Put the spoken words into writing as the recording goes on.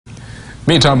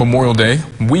Meantime, Memorial Day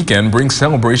weekend brings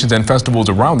celebrations and festivals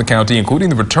around the county, including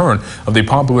the return of the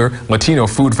popular Latino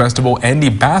food festival and the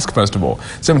Basque Festival.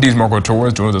 17's Marco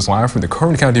Torres joins us live from the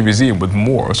Kern County Museum with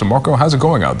more. So Marco, how's it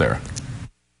going out there?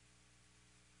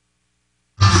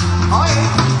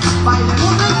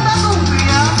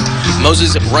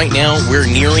 Moses, right now we're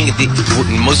nearing the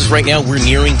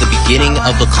beginning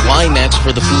of the climax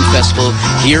for the food festival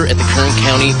here at the Kern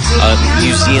County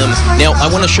Museum. Now, I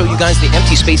want to show you guys the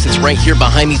empty space that's right here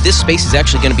behind me. This space is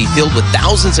actually going to be filled with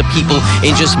thousands of people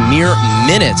in just mere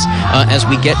minutes as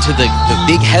we get to the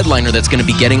big headliner that's going to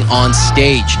be getting on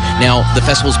stage. Now, the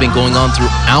festival's been going on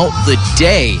throughout the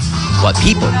day, but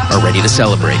people are ready to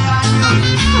celebrate.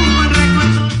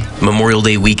 Memorial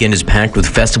Day weekend is packed with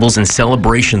festivals and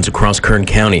celebrations across Kern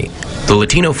County. The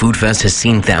Latino Food Fest has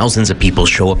seen thousands of people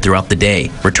show up throughout the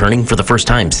day, returning for the first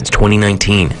time since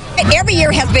 2019. Every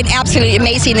year has been absolutely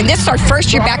amazing, and this is our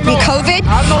first year back from COVID,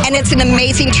 and it's an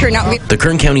amazing turnout. The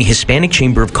Kern County Hispanic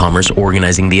Chamber of Commerce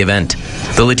organizing the event.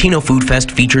 The Latino Food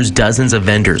Fest features dozens of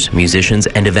vendors, musicians,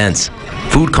 and events.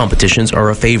 Food competitions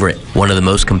are a favorite. One of the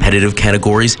most competitive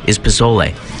categories is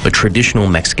pozole, a traditional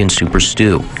Mexican super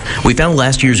stew. We found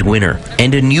last year's winner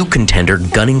and a new contender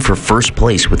gunning for first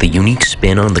place with a unique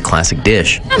spin on the classic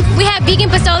dish. We have vegan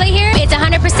pozole here. It's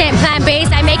 100%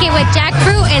 plant-based. I make it with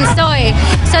jackfruit and soy,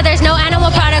 so there's no animal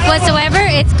product whatsoever.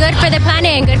 It's good for the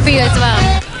planet and good for you as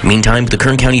well. Meantime, the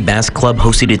Kern County Basque Club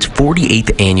hosted its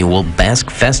 48th annual Basque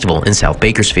Festival in South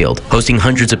Bakersfield, hosting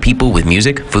hundreds of people with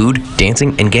music, food,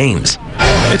 dancing, and games.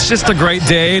 It's just a great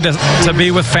day to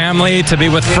be with family, to be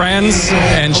with friends,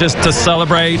 and just to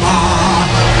celebrate,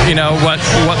 you know,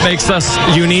 what makes us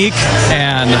unique,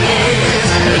 and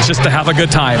just to have a good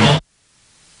time.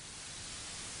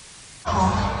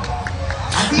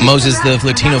 Moses, the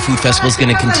Latino Food Festival is going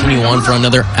to continue on for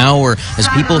another hour as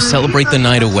people celebrate the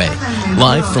night away.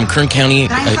 Live from Kern County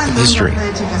History,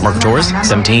 Marco Torres,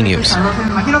 17 News.